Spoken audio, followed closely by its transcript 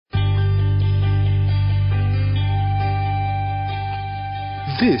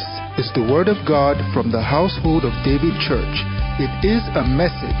This is the Word of God from the Household of David Church. It is a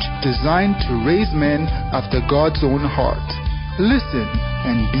message designed to raise men after God's own heart. Listen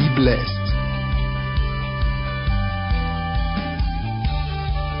and be blessed.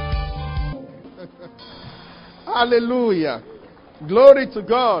 Hallelujah. Glory to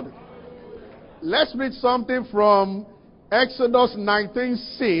God. Let's read something from Exodus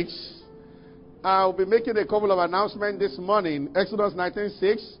 19:6. I'll be making a couple of announcements this morning. Exodus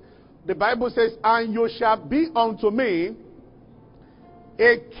 19:6. The Bible says, "And you shall be unto me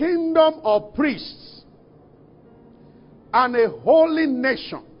a kingdom of priests and a holy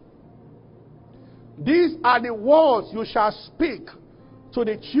nation. These are the words you shall speak to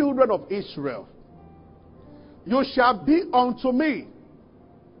the children of Israel. You shall be unto me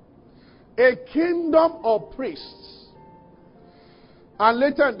a kingdom of priests." And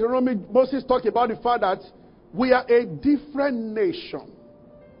later in Deuteronomy, Moses talked about the fact that we are a different nation.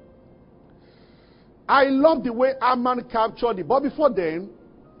 I love the way Amman captured it. But before then,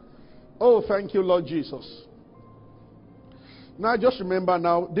 oh, thank you, Lord Jesus. Now, just remember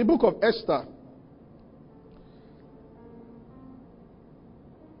now, the book of Esther.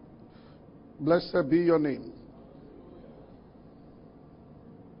 Blessed be your name.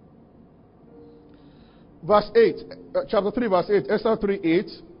 Verse 8, chapter 3, verse 8, Esther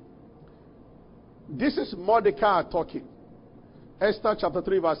 3:8. This is Mordecai talking. Esther chapter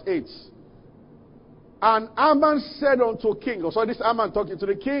 3, verse 8. And Amman said unto King, so this Amman talking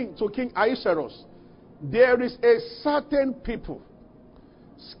to King Ahasuerus, there is a certain people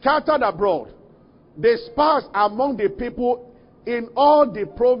scattered abroad, dispersed among the people in all the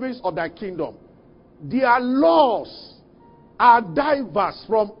province of thy kingdom. Their laws are diverse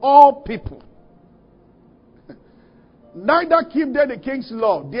from all people. Neither keep they the king's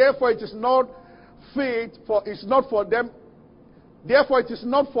law. Therefore it is not fit for, it's not for them. Therefore it is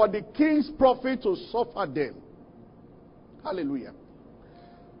not for the king's profit to suffer them. Hallelujah.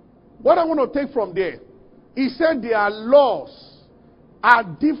 What I want to take from there, he said their laws are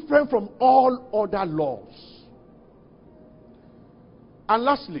different from all other laws. And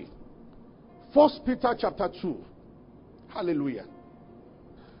lastly, 1 Peter chapter 2. Hallelujah.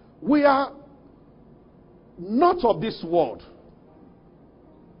 We are not of this world.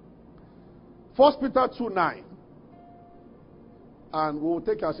 1 Peter 2:9. And we will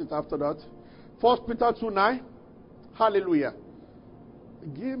take our seat after that. 1 Peter 2:9. Hallelujah.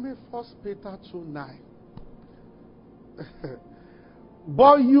 Give me 1 Peter 2:9.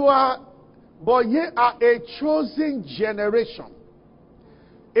 But ye are a chosen generation,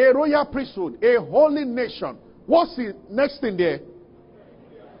 a royal priesthood, a holy nation. What's the next thing there?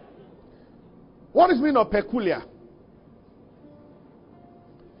 What is the meaning of peculiar?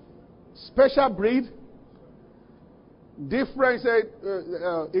 Special breed. Different.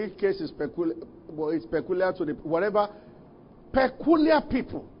 Each case is peculiar. Well, it's peculiar to the whatever. Peculiar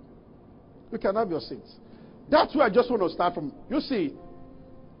people. You can have your seats. That's where I just want to start from. You see,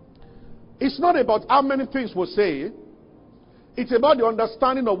 it's not about how many things we say. It's about the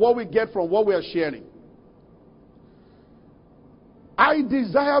understanding of what we get from what we are sharing. I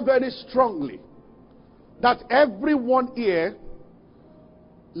desire very strongly that everyone here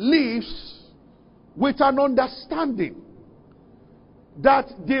lives with an understanding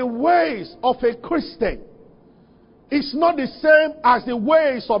that the ways of a Christian is not the same as the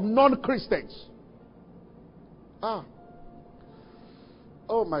ways of non-Christians. Oh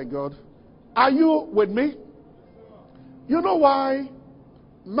my God. Are you with me? You know why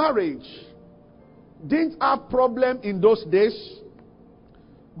marriage didn't have problem in those days,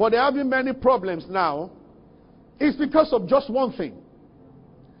 but they're having many problems now? It's because of just one thing.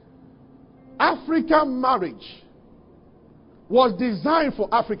 African marriage was designed for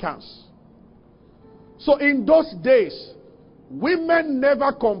Africans. So in those days, women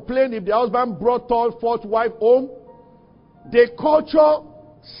never complained if the husband brought third, fourth wife home. The culture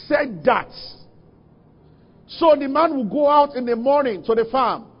said that. So the man will go out in the morning to the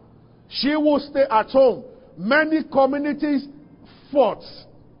farm. She will stay at home. Many communities fought.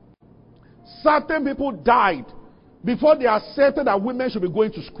 Certain people died before they accepted that women should be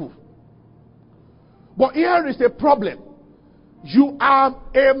going to school. But here is the problem. You are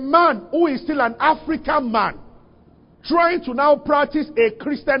a man who is still an African man trying to now practice a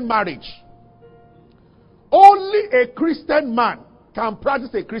Christian marriage. Only a Christian man can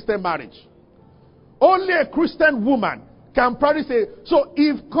practice a Christian marriage. Only a Christian woman can practice a... So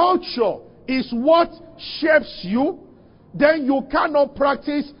if culture is what shapes you, then you cannot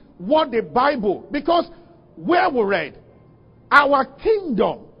practice what the Bible... Because where we read, our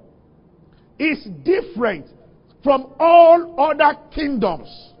kingdom is different from all other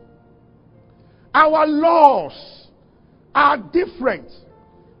kingdoms. Our laws are different.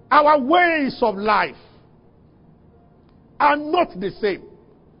 Our ways of life are not the same.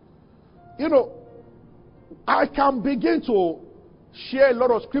 You know, I can begin to share a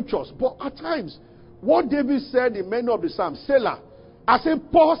lot of scriptures, but at times, what David said in many of the Psalms, Sola, I say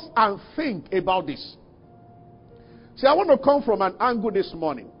pause and think about this. See, I want to come from an angle this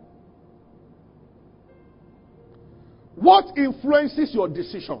morning. What influences your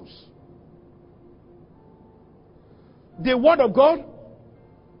decisions? The Word of God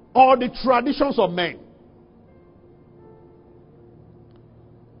or the traditions of men?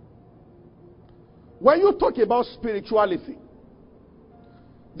 When you talk about spirituality,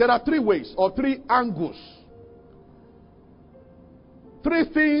 there are three ways or three angles. Three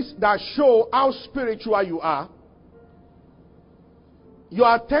things that show how spiritual you are.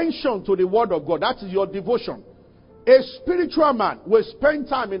 Your attention to the Word of God, that is your devotion. A spiritual man will spend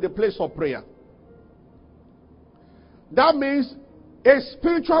time in the place of prayer. That means a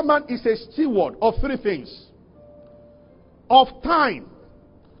spiritual man is a steward of three things. Of time.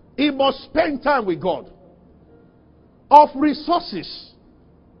 He must spend time with God. Of resources.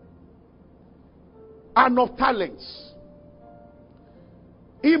 And of talents.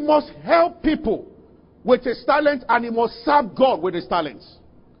 He must help people with his talent, and he must serve God with his talents.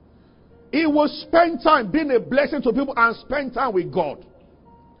 He will spend time being a blessing to people and spend time with God.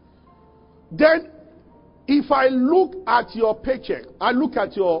 Then, if I look at your paycheck, I look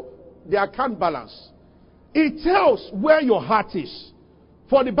at the account balance, it tells where your heart is.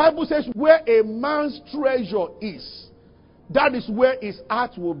 For the Bible says, where a man's treasure is, that is where his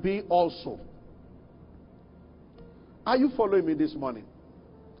heart will be also. Are you following me this morning?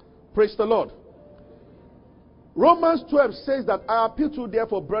 Praise the Lord. Romans 12 says that I appeal to you,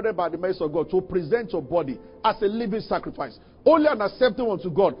 therefore, brethren, by the mercy of God, to present your body as a living sacrifice, only and acceptable unto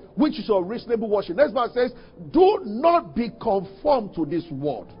God, which is your reasonable worship. Next verse says, do not be conformed to this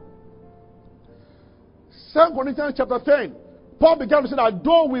world. 2 Corinthians chapter 10, Paul began to say that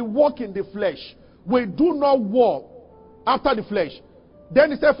though we walk in the flesh, we do not war after the flesh.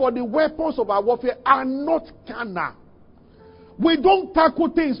 Then he said, for the weapons of our warfare are not carnal. We don't tackle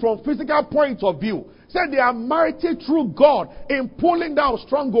things from physical point of view. Said they are mighty through God in pulling down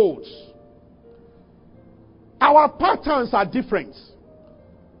strongholds. Our patterns are different.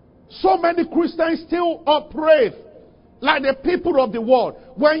 So many Christians still operate like the people of the world.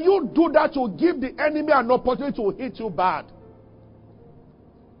 When you do that, you give the enemy an opportunity to hit you bad.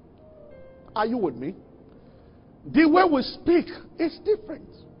 Are you with me? The way we speak is different.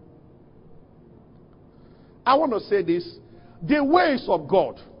 I want to say this. The ways of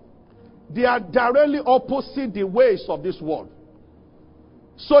God, they are directly opposite the ways of this world.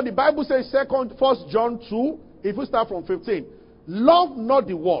 So the Bible says, 1 John 2, if we start from 15, love not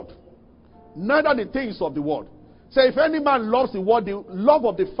the world, neither the things of the world. So if any man loves the world, the love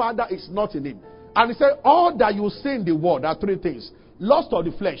of the Father is not in him. And he said, all that you see in the world are three things. Lust of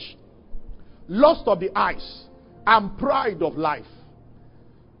the flesh, lust of the eyes, and pride of life.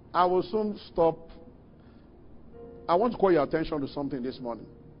 I will soon stop. I want to call your attention to something this morning.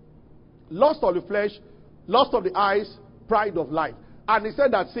 Lust of the flesh, lust of the eyes, pride of life. And he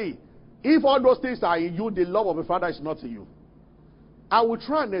said that, see, if all those things are in you, the love of the Father is not in you. I will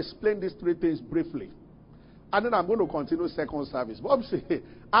try and explain these three things briefly. And then I'm going to continue second service. But obviously,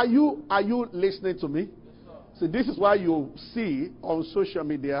 are you listening to me? See, this is why you see on social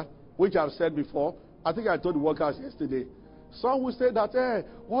media, which I've said before. I think I told the workers yesterday. Some will say that, hey,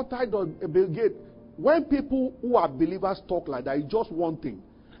 what type of Bill Gates? When people who are believers talk like that, it's just one thing.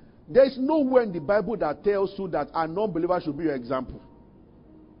 There is nowhere in the Bible that tells you that a non-believer should be your example.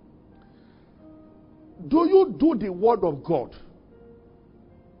 Do you do the word of God?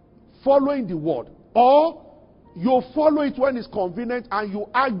 Following the word. Or you follow it when it's convenient and you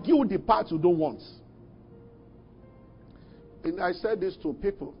argue the part you don't want. And I said this to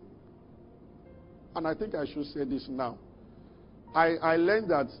people. And I think I should say this now. I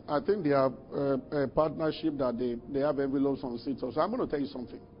learned that I think they have a partnership that they have envelopes on seats. So I'm going to tell you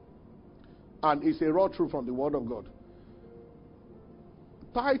something. And it's a raw truth from the Word of God.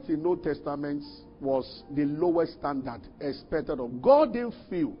 Tithe in Old Testament was the lowest standard expected of. God didn't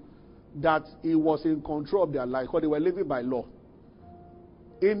feel that He was in control of their life because they were living by law.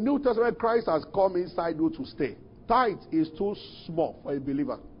 In New Testament, Christ has come inside you to stay. Tithe is too small for a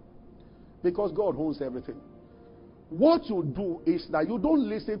believer because God owns everything. What you do is that you don't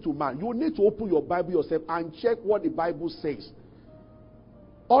listen to man. You need to open your Bible yourself and check what the Bible says.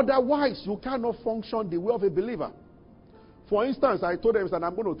 Otherwise, you cannot function the way of a believer. For instance, I told them, and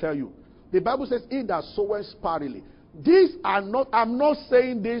I'm going to tell you, The Bible says, he that soweth sparingly. These are not, I'm not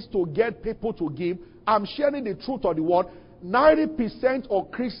saying this to get people to give. I'm sharing the truth of the word. 90%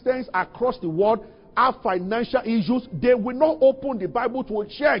 of Christians across the world have financial issues. They will not open the Bible to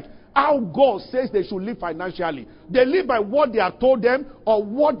check how God says they should live financially. They live by what they are told them or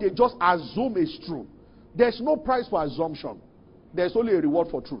what they just assume is true. There's no price for assumption. There's only a reward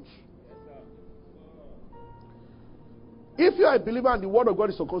for truth. If you are a believer and the word of God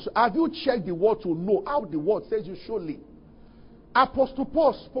is so constant, have you checked the word to know how the word says you should live? Apostle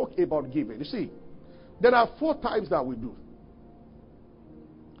Paul spoke about giving. You see, there are 4 types that we do.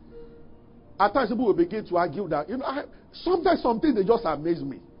 At times people will begin to argue that, sometimes something they just amaze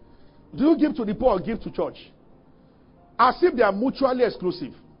me. Do you give to the poor or give to church? As if they are mutually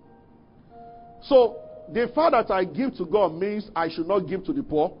exclusive. So, the fact that I give to God means I should not give to the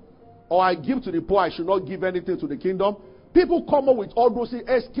poor, or I give to the poor, I should not give anything to the kingdom. People come up with all those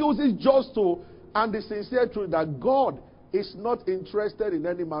excuses just to, and the sincere truth that God is not interested in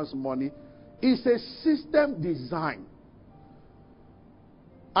any man's money. It's a system design.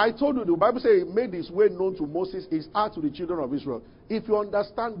 I told you, the Bible says he made his way known to Moses, his heart to the children of Israel. If you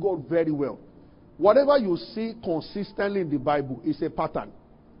understand God very well, whatever you see consistently in the Bible is a pattern.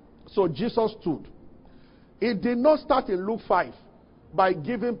 So Jesus stood. It did not start in Luke 5 by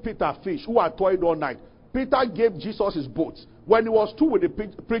giving Peter fish, who had toiled all night. Peter gave Jesus his boat. When he was through with the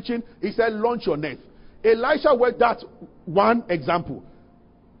preaching, he said, launch your net. Elisha was that one example.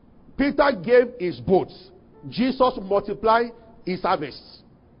 Peter gave his boats. Jesus multiplied his harvests.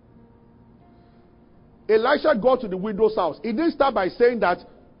 Elisha got to the widow's house. He didn't start by saying that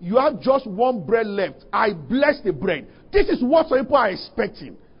you have just one bread left. I bless the bread. This is what some people are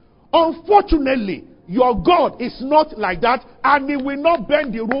expecting. Unfortunately, your God is not like that, and he will not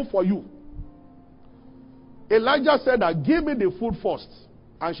bend the rule for you. Elijah said that, give me the food first.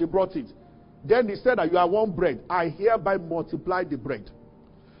 And she brought it. Then he said that you are one bread. I hereby multiply the bread.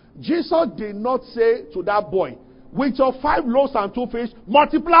 Jesus did not say to that boy, with your 5 loaves and 2 fish,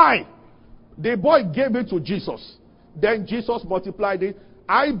 multiply. The boy gave it to Jesus. Then Jesus multiplied it.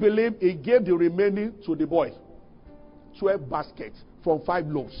 I believe he gave the remaining to the boy. 12 baskets from 5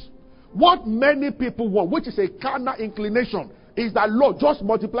 loaves. What many people want, which is a carnal inclination, is that, Lord, just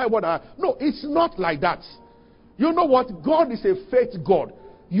multiply what I... No, it's not like that. You know what? God is a faith God.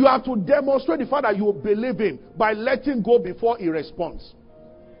 You have to demonstrate the fact that you believe him by letting go before he responds.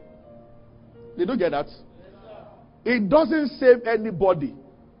 Did you get that? It doesn't save anybody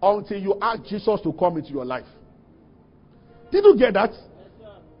until you ask Jesus to come into your life. Did you get that?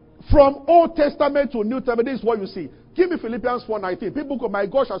 From Old Testament to New Testament, this is what you see. Give me Philippians 4:19. People go, my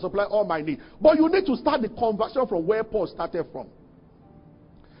God shall supply all my need. But you need to start the conversion from where Paul started from.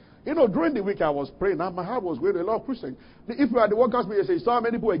 During the week I was praying, and my heart was with a lot of Christians. If you are the workers, you say, so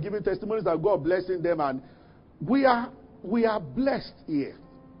many people are giving testimonies that God blessing them, and we are blessed here.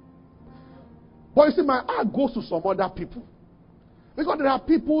 But you see, my heart goes to some other people. Because there are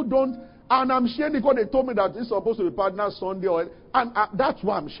people who don't, and I'm sharing because they told me that this is supposed to be Partner Sunday, and that's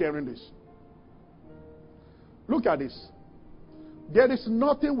why I'm sharing this. Look at this. There is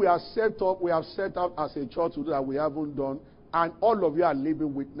nothing we have set out as a church to do that we haven't done, and all of you are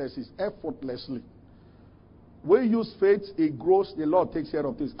living witnesses effortlessly. We use faith, it grows, the Lord takes care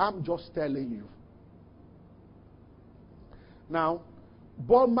of this. I'm just telling you. Now,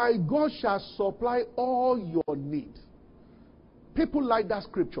 but my God shall supply all your need. People like that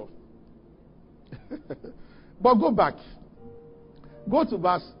scripture. But go back. Go to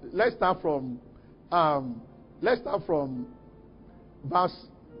verse, let's start from verse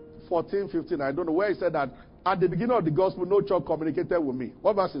 14, 15. I don't know where he said that at the beginning of the gospel, no church communicated with me.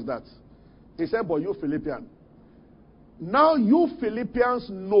 What verse is that? He said, but you Philippians. Now you Philippians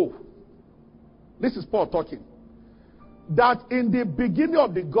know. This is Paul talking. That in the beginning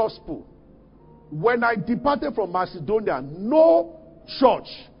of the gospel, when I departed from Macedonia, no church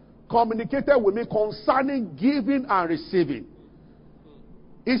communicated with me concerning giving and receiving.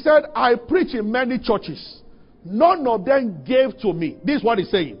 He said, I preach in many churches. None of them gave to me. This is what he's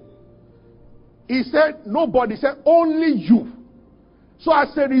saying. He said, nobody. He said, only you. So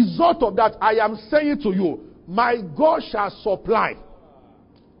as a result of that, I am saying to you, my God shall supply.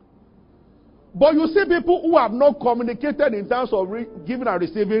 But you see people who have not communicated in terms of giving and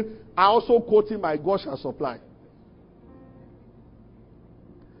receiving are also quoting, my God shall supply.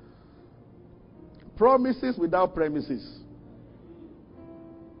 Promises without premises.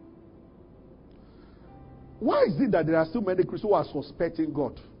 Why is it that there are still many Christians who are suspecting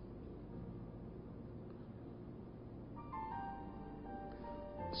God?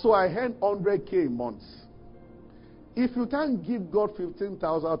 So I earned 100K a month. If you can't give God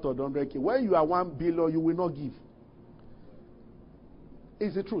 15,000 out of 100K, when you are 1 billion, you will not give.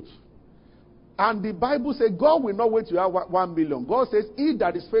 It's the truth. And the Bible says God will not wait till you have 1 million. God says, he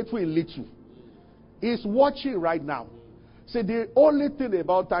that is faithful in little is watching right now. See, the only thing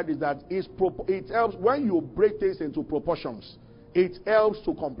about that is that it helps when you break things into proportions. It helps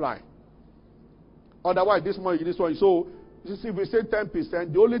to comply. Otherwise, this one. So, you see, if we say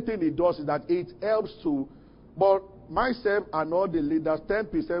 10%, the only thing it does is that it helps to. But myself and all the leaders,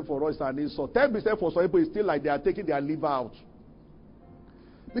 10% for us is an insult. 10% for some people is still like they are taking their liver out.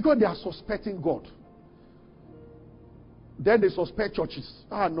 Because they are suspecting God. Then they suspect churches.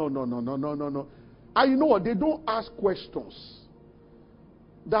 No. And you know what? They don't ask questions.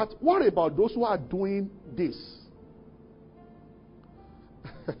 That what about those who are doing this?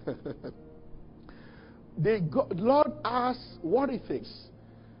 Lord asks what he thinks.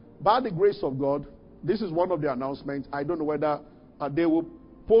 By the grace of God, this is one of the announcements. I don't know whether they will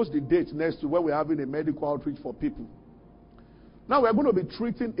post the date next week when we're having a medical outreach for people. Now we're going to be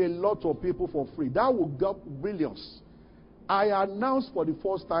treating a lot of people for free. That will get billions. I announced for the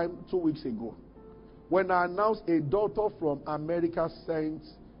first time 2 weeks ago. When I announced a doctor from America sent,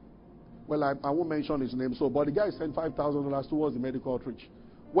 well, I won't mention his name, but the guy sent $5,000 towards the medical outreach.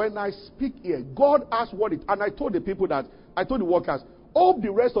 When I speak here, God asked what it, and I told the people that, I told the workers, hope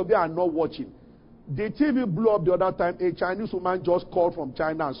the rest of them are not watching. The TV blew up the other time. A Chinese woman just called from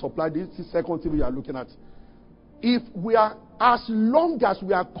China and supplied this second TV you are looking at. If we are, as long as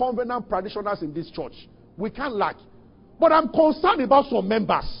we are covenant practitioners in this church, we can't lack. But I'm concerned about some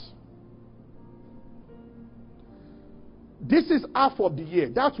members. This is half of the year.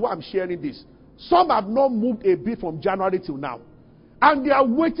 That's why I'm sharing this. Some have not moved a bit from January till now. And they are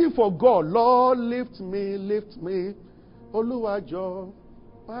waiting for God. Lord, lift me, lift me. Oluwajo,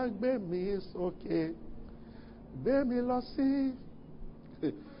 magbe mi, it's okay. Be me lossy.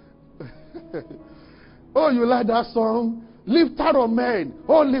 Oh, you like that song? Lifter of men.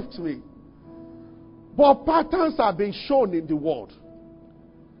 Oh, lift me. But patterns are being shown in the world.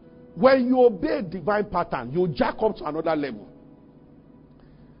 When you obey a divine pattern, you jack up to another level.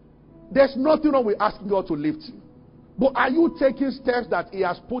 There's nothing wrong with asking God to lift you. But are you taking steps that he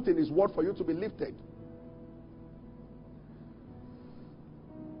has put in his word for you to be lifted?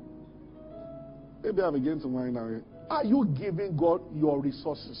 Maybe I begin to mind now. Are you giving God your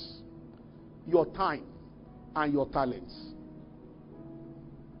resources, your time, and your talents?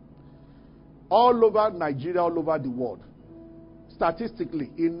 All over Nigeria, all over the world, statistically,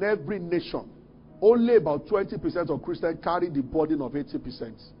 in every nation, only about 20% of Christians carry the burden of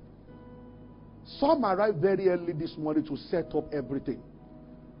 80%. Some arrived very early this morning to set up everything.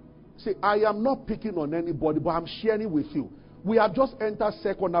 See, I am not picking on anybody, but I'm sharing with you. We have just entered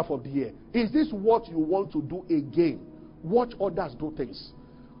second half of the year. Is this what you want to do again? Watch others do things.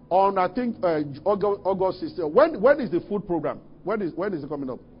 On, I think, August 16th. When is the food program? When is it coming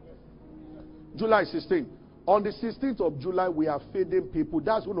up? July 16th. On the 16th of July, we are feeding people.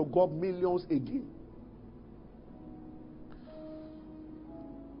 That's going to go up millions again.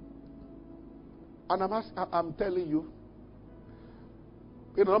 And I'm telling you,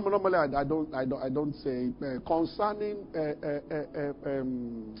 normally I don't say concerning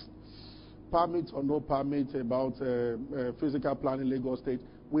permit or no permit about physical planning Lagos State.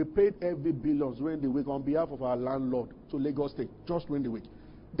 We paid every billions during the week on behalf of our landlord to Lagos State just during the week.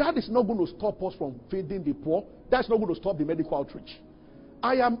 That is not going to stop us from feeding the poor. That's not going to stop the medical outreach.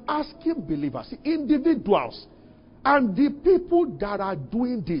 I am asking believers, individuals, and the people that are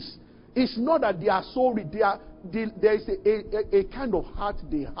doing this. It's not that they are sorry. There is a kind of heart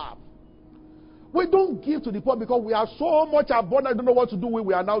they have. We don't give to the poor because we have so much abundance. I don't know what to do with.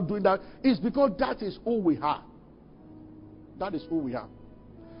 We are now doing that. It's because that is who we are. That is who we are.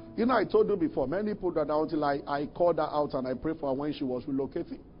 You know, I told you before, many people that until I called her out and I prayed for her when she was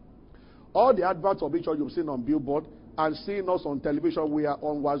relocating. All the adverts of each church you've seen on billboard and seeing us on television, we are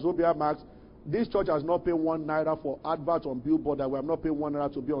on Wazobia Max. This church has not paid 1 naira for adverts on billboard, and we have not paid 1 naira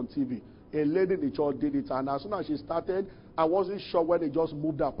to be on TV. A lady in the church did it, and as soon as she started, I wasn't sure when they just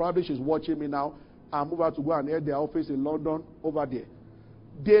moved her. Probably she's watching me now. I moved her to go and head their office in London over there.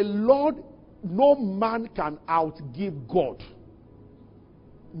 The Lord, no man can outgive God.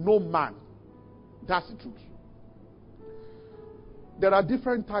 No man. That's the truth. There are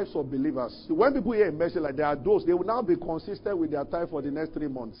different types of believers. So when people hear a message like there are those, they will now be consistent with their time for the next 3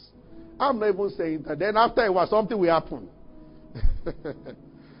 months. I'm not even saying that. Then after it was something will happen.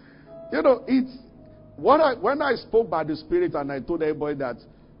 You know, it's when I spoke by the Spirit and I told everybody that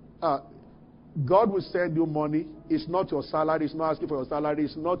God will send you money. It's not your salary. It's not asking for your salary.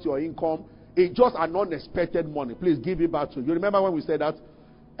 It's not your income. It's just an unexpected money. Please give it back to you. You remember when we said that?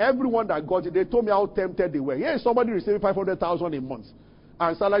 Everyone that got it, they told me how tempted they were. Yeah, somebody receiving 500,000 a month.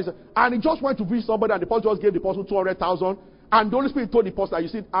 And salary, and he just went to visit somebody, and the person just gave the person 200,000. And the Holy Spirit told the person that, you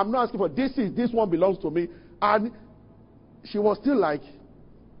see, I'm not asking for this. This one belongs to me. And she was still like,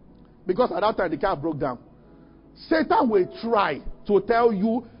 because at that time the car broke down. Satan will try to tell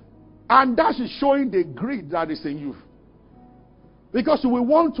you, and that is showing the greed that is in you. Because you will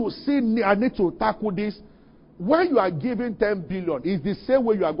want to see, I need to tackle this. When you are given 10 billion, it's the same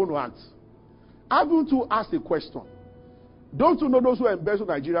way you are going to act. Haven't you asked a question? Don't you know those who embezzle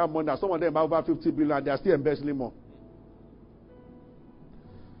Nigerian money, some of them have over 50 billion and they are still embezzling more?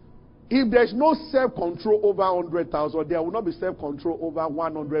 If there's no self-control over 100,000, there will not be self-control over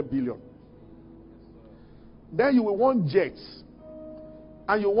 100 billion. Then you will want jets.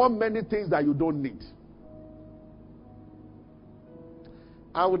 And you want many things that you don't need.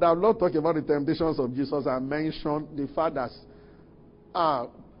 I would have loved to talk about the temptations of Jesus and mention the fact that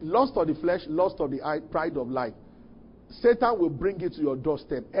lust of the flesh, lust of the eye, pride of life. Satan will bring it to your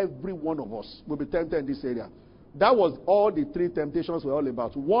doorstep. Every one of us will be tempted in this area. That was all the three temptations were all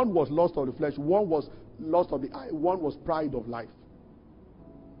about. One was lust of the flesh, one was lust of the eye, one was pride of life.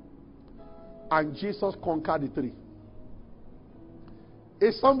 And Jesus conquered the three.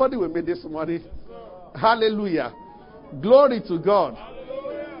 Is somebody with me this morning? Yes, hallelujah. Glory to God.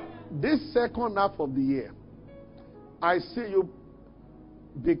 Hallelujah. This second half of the year, I see you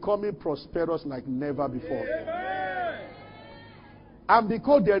becoming prosperous like never before. Amen. And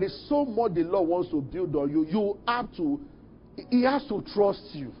because there is so much the Lord wants to build on you, He has to trust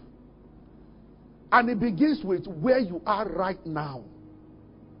you. And it begins with where you are right now.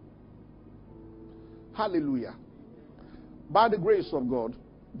 Hallelujah. By the grace of God,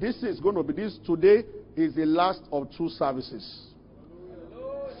 today is the last of 2 services.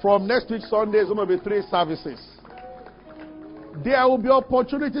 From next week Sunday, it's going to be 3 services. There will be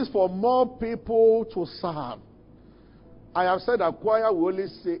opportunities for more people to serve. I have said that choir will only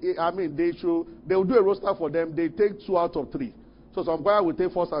say, they will do a roster for them. They take 2 out of 3. So some choir will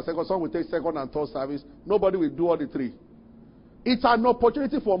take first and second, some will take second and third service. Nobody will do all the 3. It's an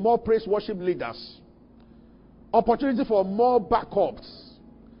opportunity for more praise worship leaders. Opportunity for more backups,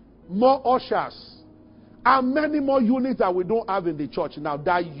 more ushers, and many more units that we don't have in the church now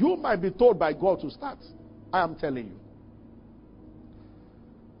that you might be told by God to start. I am telling you.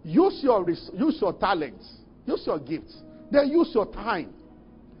 Use your talents, use your gifts, then use your time.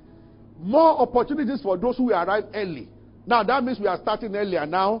 More opportunities for those who arrive early. Now that means we are starting earlier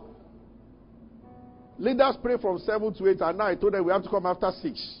now. Leaders pray from 7 to 8, and now I told them we have to come after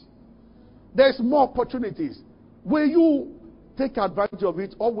 6. There's more opportunities. Will you take advantage of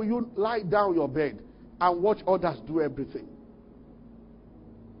it, or will you lie down on your bed and watch others do everything?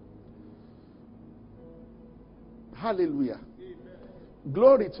 Hallelujah. Amen.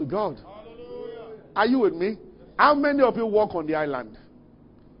 Glory to God. Hallelujah. Are you with me? How many of you walk on the island?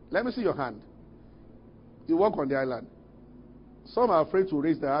 Let me see your hand. You walk on the island. Some are afraid to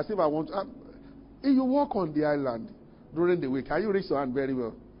raise their hands. If I want to, if you walk on the island during the week, can you raise your hand very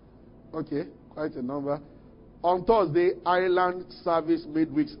well? Okay, quite a number. On Thursday, Island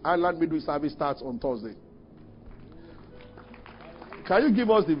midweek service starts on Thursday. Can you give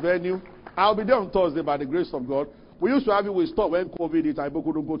us the venue? I'll be there on Thursday by the grace of God. We used to have it with stop when COVID hit. People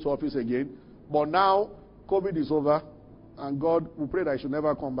couldn't go to office again. But now, COVID is over. And God, we pray that it should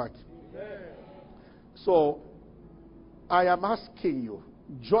never come back. Amen. So, I am asking you,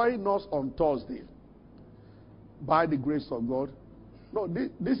 join us on Thursday by the grace of God. No,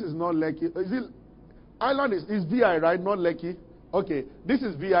 this is not Lekki. Is it? Island is VI, right? Not Lekki. Okay, this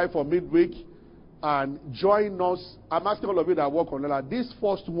is VI for midweek. And join us. I'm asking all of you that work on Island. This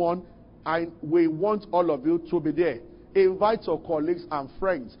first one, we want all of you to be there. Invite your colleagues and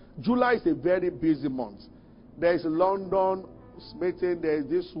friends. July is a very busy month. There's London meeting. There's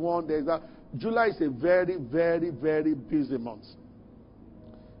this one. There's that. July is a very, very, very busy month.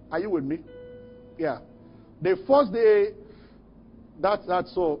 Are you with me? Yeah. The first day.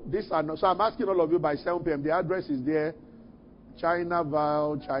 So I'm asking all of you by 7 p.m. The address is there. China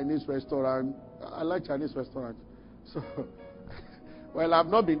Val, Chinese restaurant. I like Chinese restaurant. So, well, I've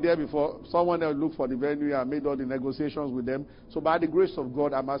not been there before. Someone else looked for the venue and made all the negotiations with them. So by the grace of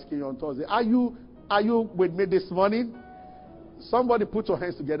God, I'm asking you on Thursday. Are you with me this morning? Somebody put your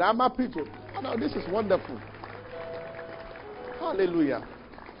hands together. I'm happy to. Oh, no, this is wonderful. Hallelujah.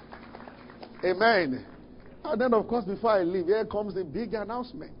 Amen. And then, of course, before I leave, here comes the big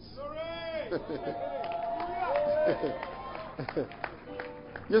announcement.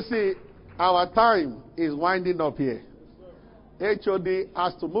 You see, our time is winding up here. HOD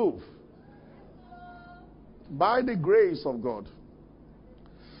has to move. By the grace of God,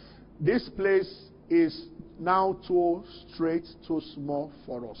 this place is now too straight, too small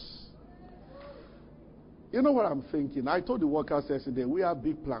for us. You know what I'm thinking? I told the workers yesterday, we have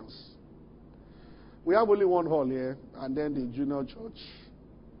big plans. We have only one hall here, and then the junior church.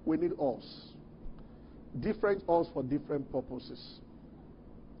 We need halls. Different halls for different purposes.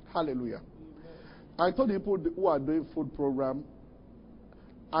 Hallelujah. I told the people who are doing food program,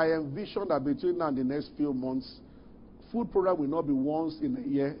 I envision that between now and the next few months, food program will not be once in a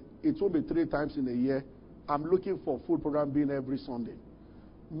year. It will be 3 times in a year. I'm looking for food program being every Sunday.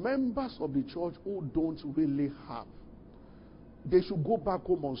 Members of the church who don't really have, they should go back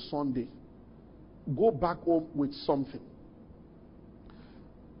home on Sunday. Go back home with something.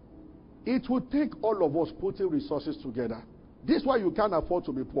 It will take all of us putting resources together. This is why you can't afford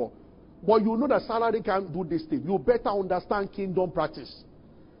to be poor. But you know that salary can't do this thing. You better understand kingdom practice.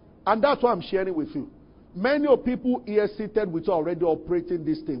 And that's what I'm sharing with you. Many of people here seated with you already operating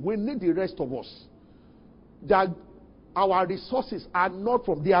this thing. We need the rest of us. That our resources are not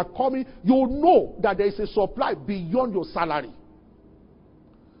from, they are coming. You know that there is a supply beyond your salary.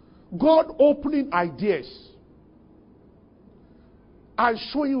 God opening ideas and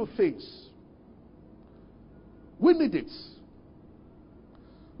showing you things. We need it.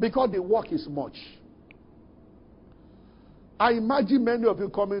 Because the work is much. I imagine many of you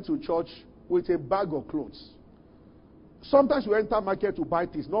coming to church with a bag of clothes. Sometimes you enter market to buy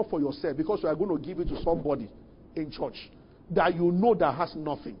things, not for yourself, because you are going to give it to somebody in church that you know that has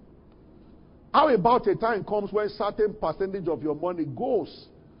nothing. How about a time comes when certain percentage of your money goes?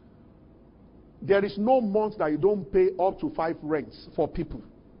 There is no month that you don't pay up to 5 rents for people.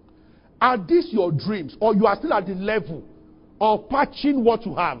 Are these your dreams, or you are still at the level of patching what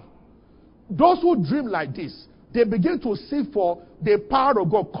you have? Those who dream like this, they begin to seek for the power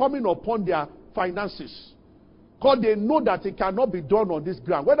of God coming upon their finances. Because they know that it cannot be done on this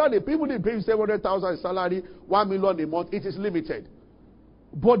ground. Whether the people they pay 700,000 salary, 1 million a month, it is limited.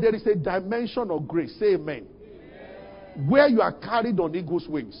 But there is a dimension of grace. Say amen. Amen. Where you are carried on eagle's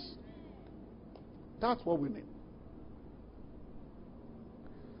wings. That's what we need.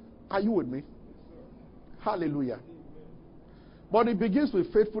 Are you with me? Hallelujah. But it begins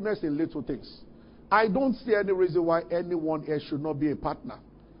with faithfulness in little things. I don't see any reason why anyone here should not be a partner.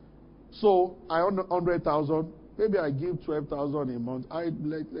 So, I earn 100,000. Maybe I give 12,000 a month.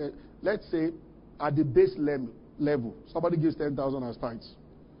 Let's say at the base level, somebody gives 10,000 as tithes.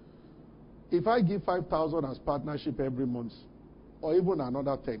 If I give 5,000 as partnership every month, or even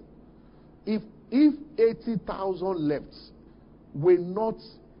another 10, if 80,000 left will not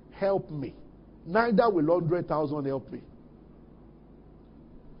help me, neither will 100,000 help me.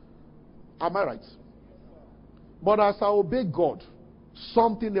 Am I right? But as I obey God,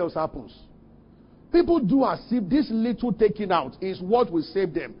 something else happens. People do as if this little taking out is what will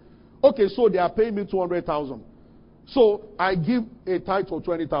save them. Okay, so they are paying me 200,000. So I give a tithe of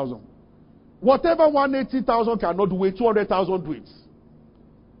 20,000. Whatever 180,000 cannot do it, 200,000 do it.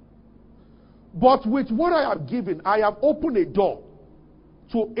 But with what I have given, I have opened a door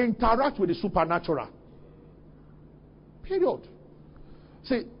to interact with the supernatural. Period.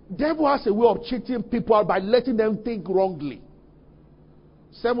 See, devil has a way of cheating people out by letting them think wrongly.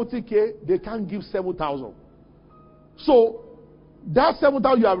 70K, they can't give 7,000. So, that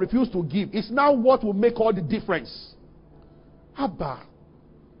 7,000 you have refused to give is now what will make all the difference. Abba,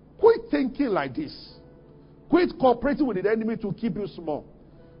 quit thinking like this. Quit cooperating with the enemy to keep you small.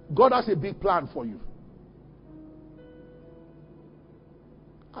 God has a big plan for you.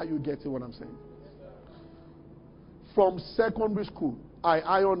 Are you getting what I'm saying? From secondary school, I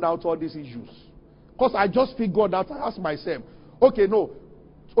ironed out all these issues. Because I just figured out, I asked myself,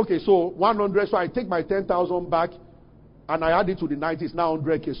 so 100, so I take my 10,000 back and I add it to the 90, it's now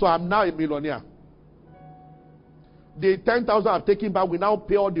 100K. So I'm now a millionaire. The 10,000 I've taken back, we now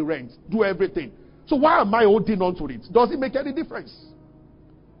pay all the rent, do everything. So why am I holding on to it? Does it make any difference?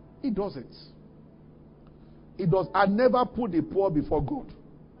 It doesn't. It does. I never put the poor before God.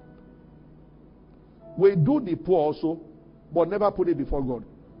 We do the poor also, but never put it before God.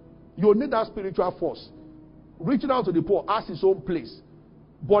 You need that spiritual force. Reaching out to the poor has its own place.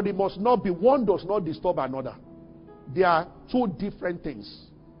 But it must not be, one does not disturb another. They are 2 different things.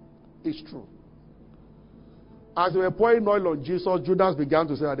 It's true. As they were pouring oil on Jesus, Judas began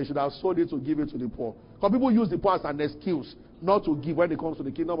to say that they should have sold it to give it to the poor. Because people use the poor as an excuse not to give when it comes to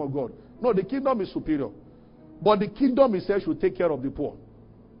the kingdom of God. No, the kingdom is superior. But the kingdom itself should take care of the poor.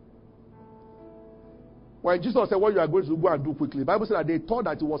 When Jesus said, what you are going to go and do quickly, the Bible said that they thought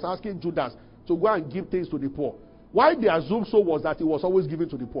that he was asking Judas to go and give things to the poor. Why they assumed so was that he was always giving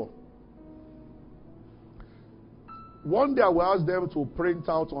to the poor. One day I will ask them to print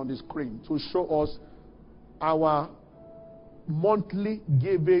out on the screen to show us our monthly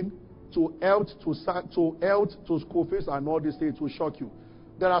giving to health, to school fees and all these things. To shock you.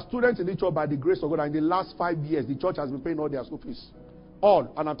 There are students in the church by the grace of God, and in the last 5 years, the church has been paying all their school fees.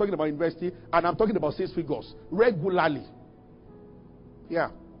 All. And I'm talking about university, and I'm talking about 6 figures. Regularly. Yeah.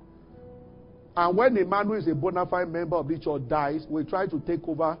 And when a man who is a bona fide member of the church dies, we try to take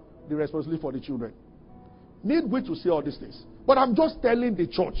over the responsibility for the children. Need we to see all these things? But I'm just telling the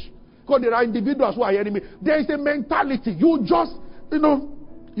church. Because there are individuals who are hearing me. There is a mentality. You just,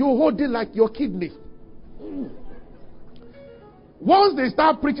 you hold it like your kidney. Once they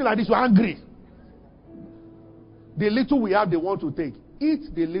start preaching like this, you're angry. The little we have, they want to take.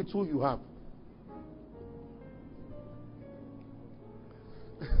 Eat the little you have.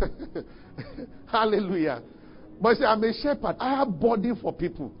 Hallelujah. But say, I'm a shepherd. I have body for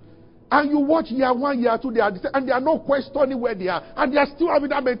people. And you watch year 1, year 2, and they are not questioning where they are. And they are still having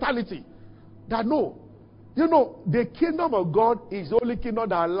that mentality. That no. The kingdom of God is the only kingdom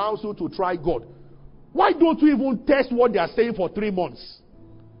that allows you to try God. Why don't you even test what they are saying for 3 months?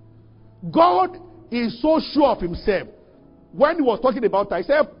 God is so sure of himself. When he was talking about that, he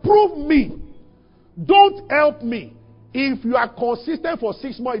said, prove me. Don't help me. If you are consistent for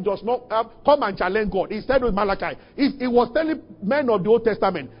 6 months, it does not help. Come and challenge God. He said with Malachi. He was telling men of the Old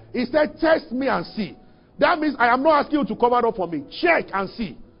Testament. He said, test me and see. That means I am not asking you to cover up for me. Check and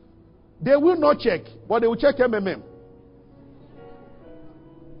see. They will not check, but they will check MMM.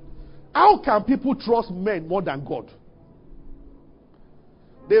 How can people trust men more than God?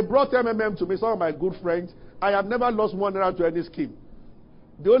 They brought MMM to me, some of my good friends. I have never lost $1 to any scheme.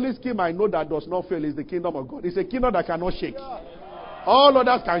 The only scheme I know that does not fail is the kingdom of God. It's a kingdom that cannot shake. All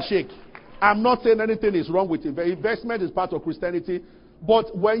others can shake. I'm not saying anything is wrong with it. Investment is part of Christianity.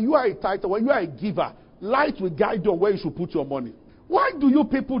 But when you are a tither, when you are a giver, light will guide you on where you should put your money. Why do you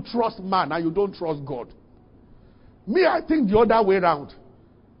people trust man and you don't trust God? Me, I think the other way around.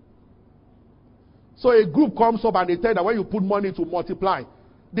 So a group comes up and they tell that when you put money to multiply,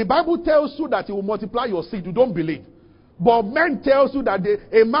 the Bible tells you that it will multiply your seed. You don't believe. But men tells you that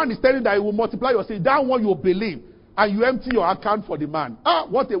a man is telling that it will multiply your seed. That one you believe. And you empty your account for the man.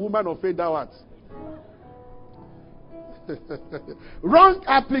 What a woman of faith thou art. Wrong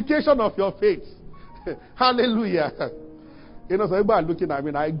application of your faith. Hallelujah. Some people are looking at me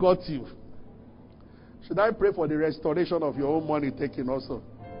and I got you. Should I pray for the restoration of your own money taken also?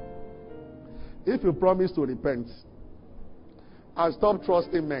 If you promise to repent and stop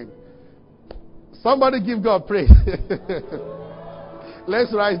trusting men. Somebody give God praise.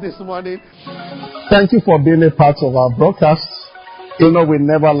 Let's rise this morning. Thank you for being a part of our broadcast. We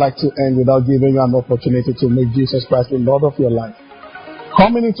never like to end without giving you an opportunity to make Jesus Christ the Lord of your life.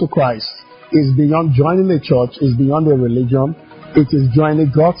 Coming into Christ is beyond joining a church, is beyond a religion. It is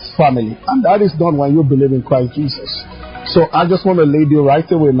joining God's family. And that is done when you believe in Christ Jesus. So I just want to lead you right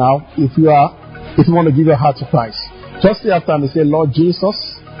away now. If you want to give your heart to Christ, just say after me, say, Lord Jesus,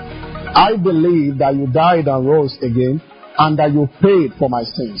 I believe that you died and rose again and that you paid for my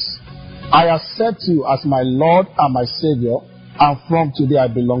sins. I accept you as my Lord and my Savior, and from today I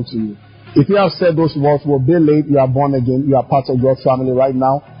belong to you. If you have said those words, will be late, you are born again, you are part of God's family right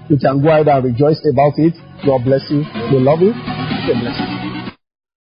now. You can go ahead and rejoice about it. God bless you. We love you. God bless you.